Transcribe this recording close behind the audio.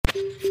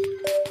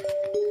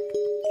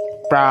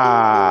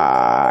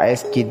Brah,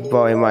 Skid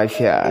Boy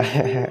Mafia.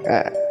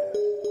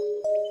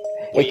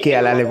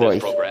 AKA Lally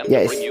Boy.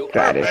 Yes,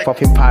 right.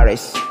 Poppin'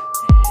 Paris.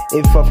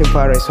 In Poppin'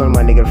 Paris, all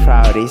my nigga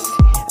Fridays.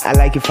 I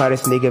like you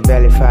Paris, nigga,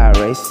 Valley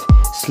Paris.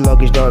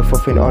 Sluggish dog,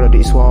 fucking all of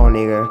this one,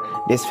 nigga.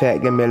 This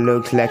fat give me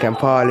looks like I'm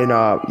piling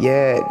up.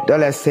 Yeah, don't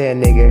let's say,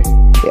 nigga.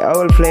 Yeah, I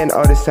will play on the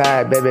other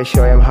side, baby.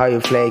 Show him how you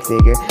flake,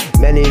 nigga.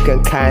 Man, you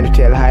can kinda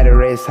tell how to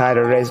race.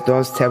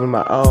 Don't step on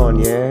my own,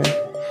 yeah.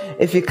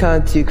 If you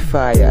can't take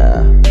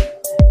fire,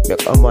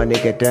 make all my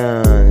nigga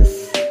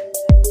dance.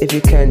 If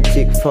you can't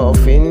take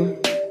puffin',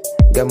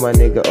 get my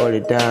nigga all the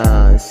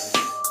dance.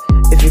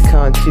 If you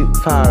can't take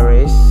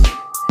Paris,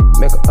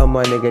 make all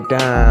my nigga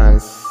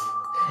dance.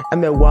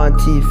 I'm at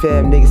 1T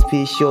fam, niggas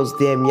P shows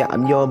them, yeah,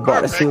 I'm young,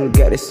 but I soon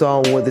get this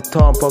song with the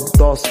top of the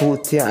doors,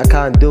 I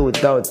can't do it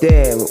without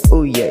them.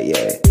 Oh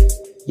yeah.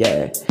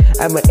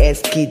 I'm an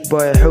S-kid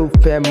boy, who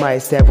fam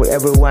myself with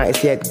everyone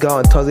is yet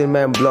gone. 1,000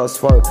 men bloods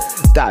for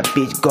that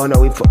bitch gonna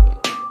wake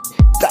up.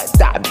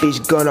 That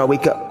bitch gonna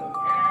wake up.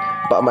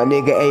 But my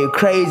nigga ain't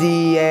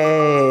crazy,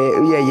 yeah.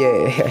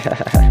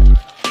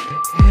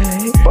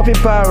 Poppin'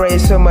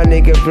 Paris, so my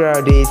nigga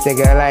Brody,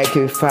 nigga I like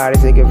you Paris,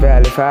 nigga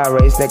Valley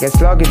Paris, nigga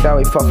slug it down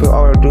with fucking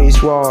all do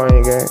is wrong,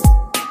 nigga.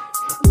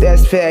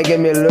 That's fair, give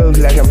me a look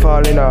like I'm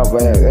falling off,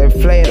 but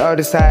playing all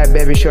the side,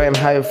 baby, show him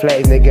how you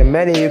play, nigga.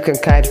 Many you can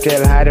kind of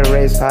tell how to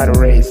race,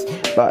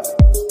 but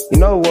you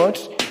know what?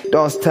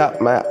 Don't stop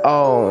my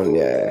own,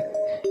 yeah.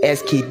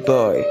 S-Kid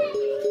Boy,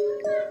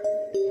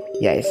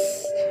 yes.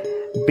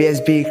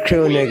 BSB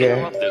crew,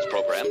 nigga. This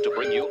program to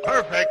bring you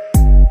perfect.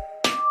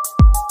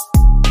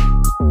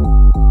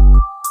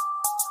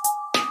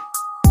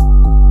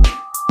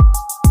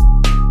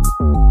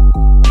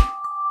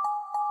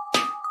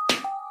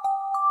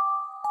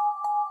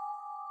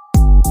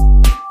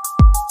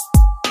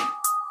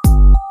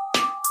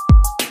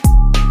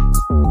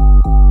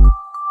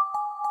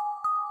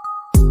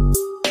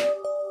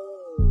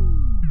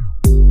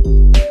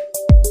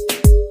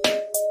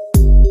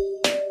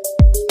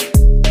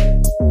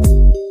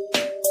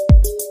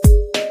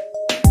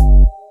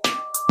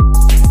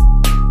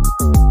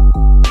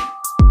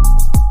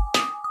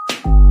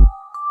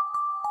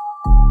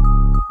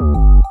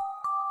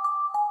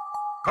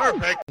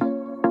 Perfect.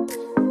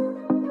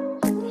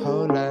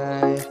 Whole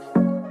life.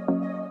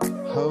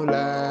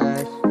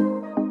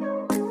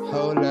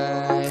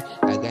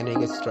 I got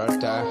niggas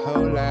start our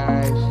whole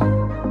life.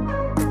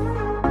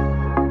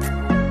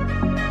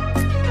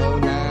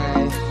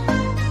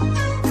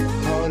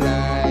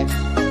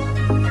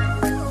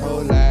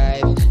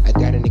 I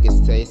got a nigga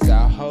taste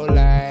our whole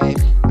life.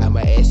 I'm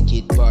a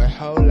S-Kid boy,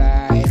 whole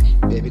life.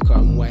 Baby,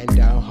 come wind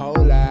down,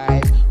 whole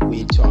life.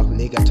 We talk,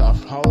 nigga,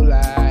 tough, whole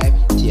life.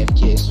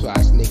 TFK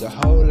swags, nigga,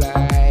 whole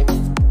life.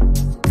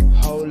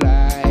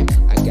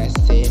 I got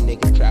say,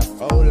 nigga, trap,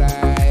 whole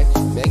life.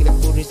 Make the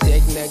booty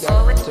sick, nigga.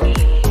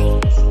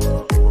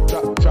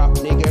 Drop,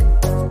 nigga.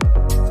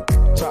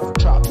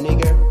 Drop,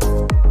 nigga.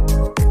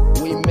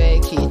 We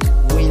make it.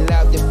 We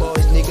love the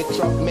boys, nigga.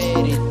 Drop,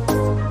 made it.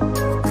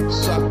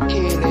 Stop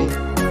killing.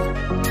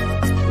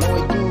 Now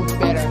we do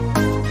better.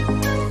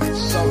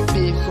 Some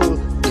people,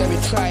 they be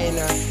trying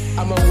now.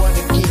 I'ma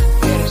wanna keep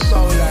better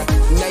solar.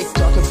 Night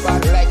talking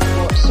about like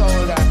what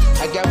solar.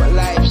 I got my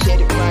life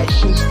shaded, my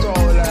shoes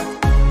stolen.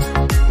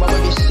 My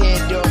baby said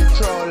don't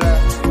troll her.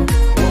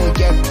 When we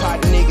get pot,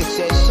 nigga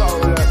said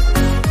solar.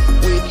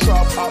 We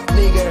drop up,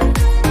 nigga.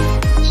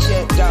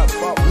 Shut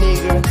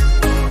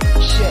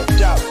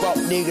up,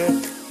 nigga.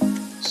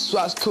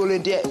 Swags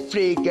coolin' that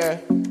figure.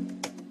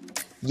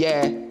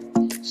 Yeah,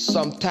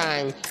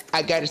 sometime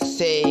I gotta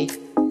say,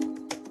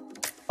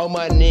 oh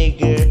my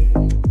nigga,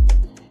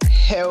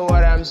 hear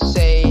what I'm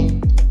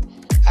saying.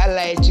 I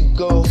like to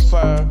go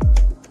far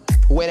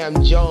when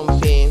I'm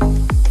jumping.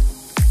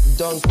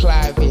 Don't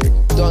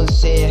climbing, don't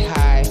say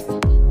hi.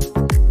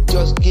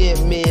 Just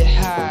give me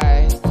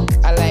high.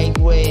 I like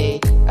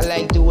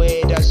the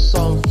way that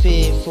some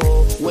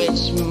people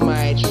which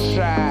might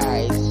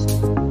try.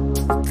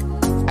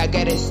 I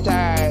got a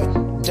style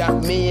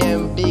that me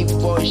and Big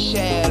Boy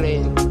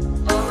sharing.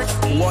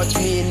 Watch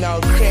me now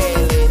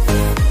crazy.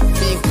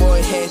 Big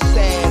Boy head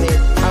sailing.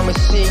 I'm a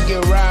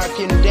singing,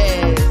 rockin'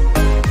 then.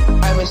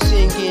 I'm a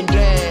singing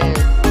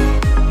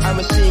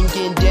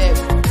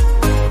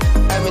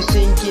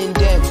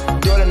them.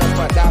 Dole na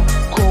fada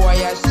kowa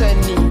ya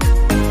sani.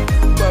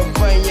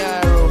 Babban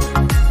yaro.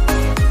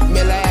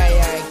 Me like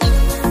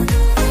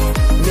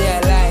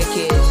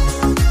it.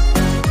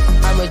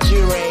 I'm a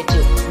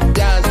G-rated,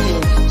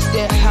 dancing,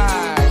 stay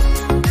high.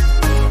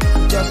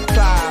 Just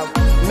clap,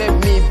 make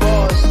me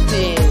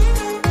boasting.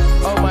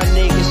 All my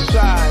niggas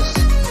swags.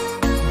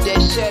 They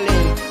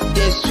shelling,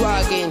 they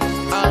swagging.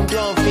 I'm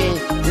dumping,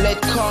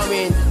 let come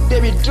in. They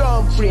be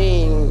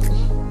dumping.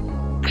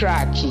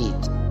 Crack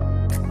it.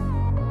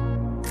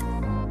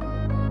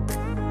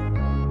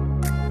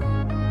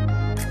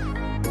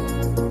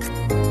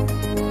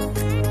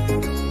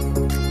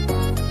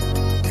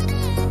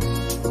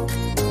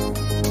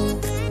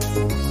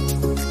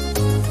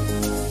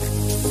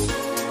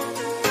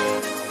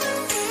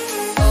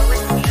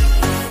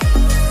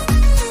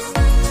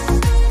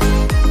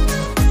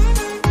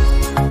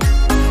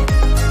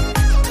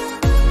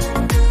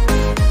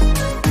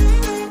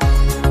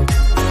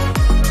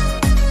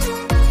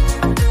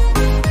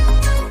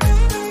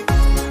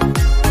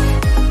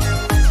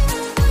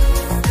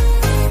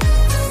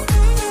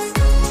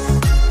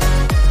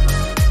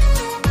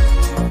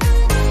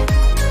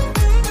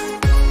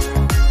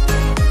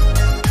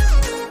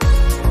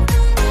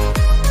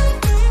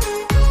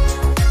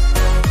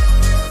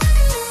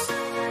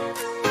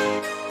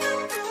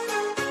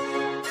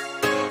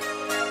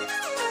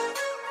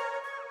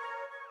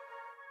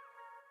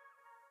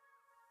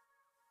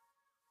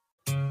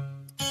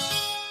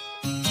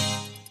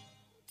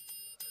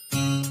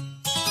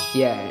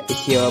 Yeah,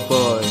 it's your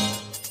boy,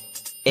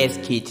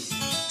 S-Kids,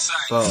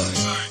 boy,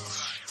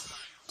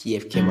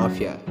 TFK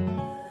Mafia.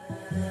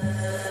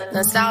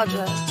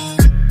 Nostalgia.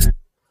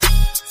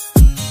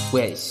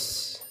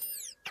 West.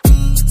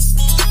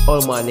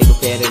 All my nigga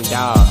parent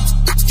dog.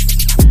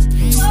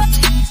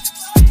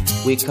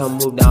 We come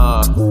move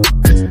down.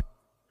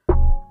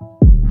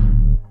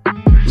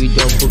 We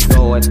don't put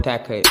no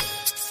attacker.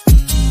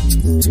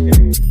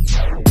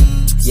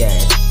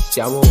 Yes,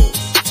 Jamu.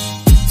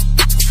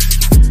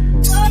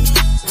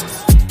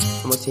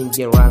 I'm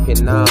singing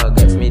rapping now,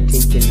 got me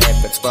thinking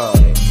about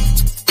it.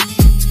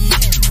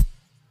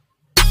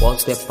 One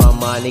step on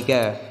my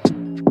nigga.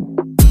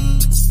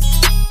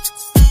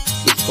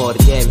 It's for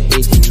the game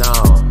hating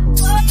now.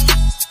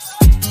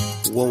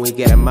 When we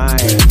get a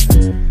mind,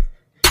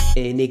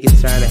 a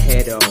niggas trying to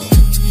head on.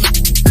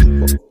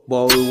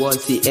 But we won't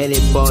see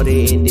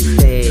anybody in the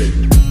stage.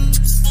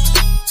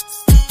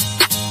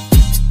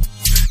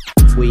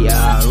 We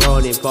are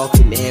running,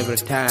 fucking every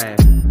time.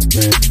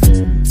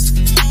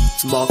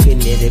 Smoking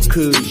in the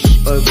cruise,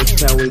 every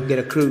time we get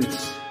a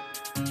cruise.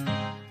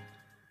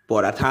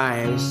 But at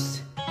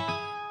times,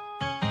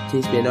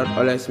 things may not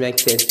always make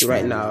sense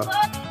right now.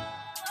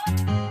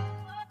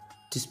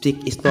 To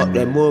speak is not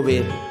the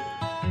movie.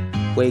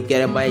 When you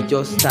get a mic,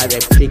 just start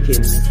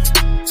speaking.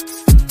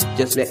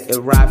 Just make it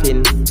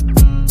rapping,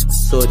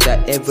 so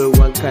that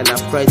everyone can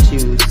approach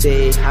you.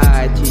 Say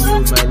hi to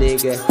you, my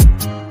nigga.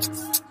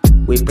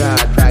 We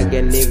proud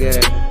dragon,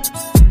 nigga.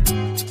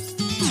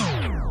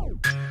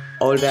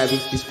 All that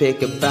bitches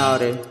fake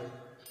about it.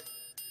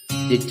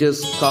 They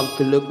just come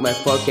to look my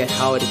pocket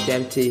how it's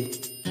empty.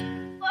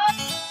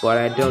 But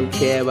I don't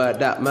care about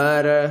that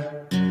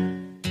matter.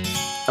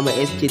 I'm an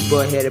S-Kid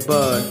boy, headed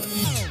boy.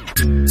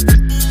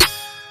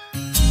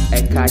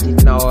 I catch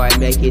it now, I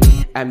make it.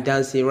 I'm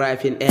dancing,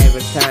 rapping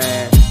every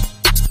time.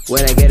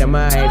 When I get a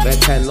mic, I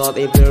cannot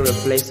even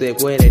replace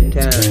it when it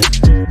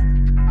turns.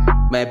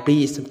 My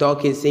beats, I'm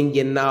talking,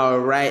 singing now,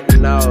 right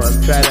now.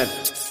 I'm trying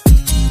to.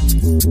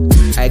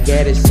 I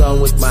get a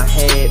song with my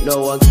head,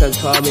 no one can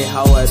tell me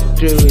how I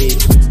do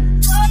it.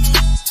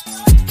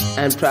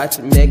 I'm trying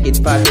to make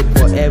it perfect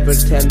for every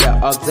time they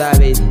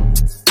observe it.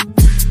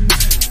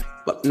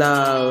 But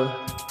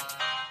now,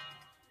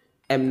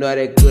 I'm not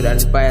a good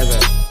advisor.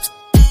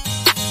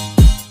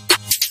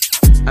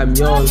 I'm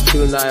young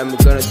too, now I'm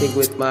gonna think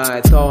with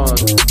my tongue.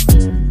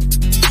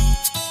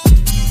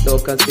 No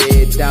can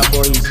say that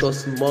boy is so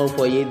small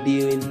for you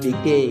dealing the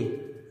game.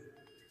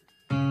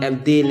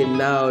 I'm dealing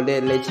now,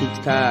 let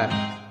it car.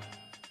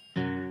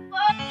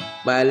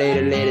 My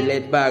lady,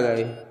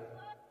 bagger.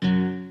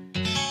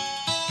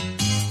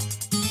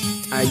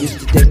 I used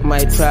to take my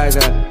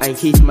trigger and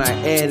hit my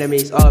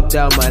enemies up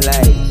down my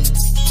life.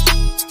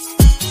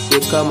 They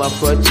come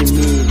approaching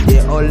me, they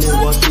only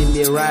want to see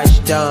me rush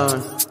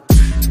down.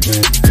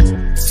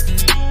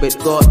 But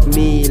got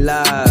me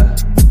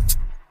love.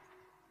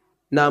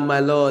 Now my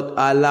Lord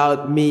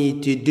allowed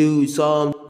me to do some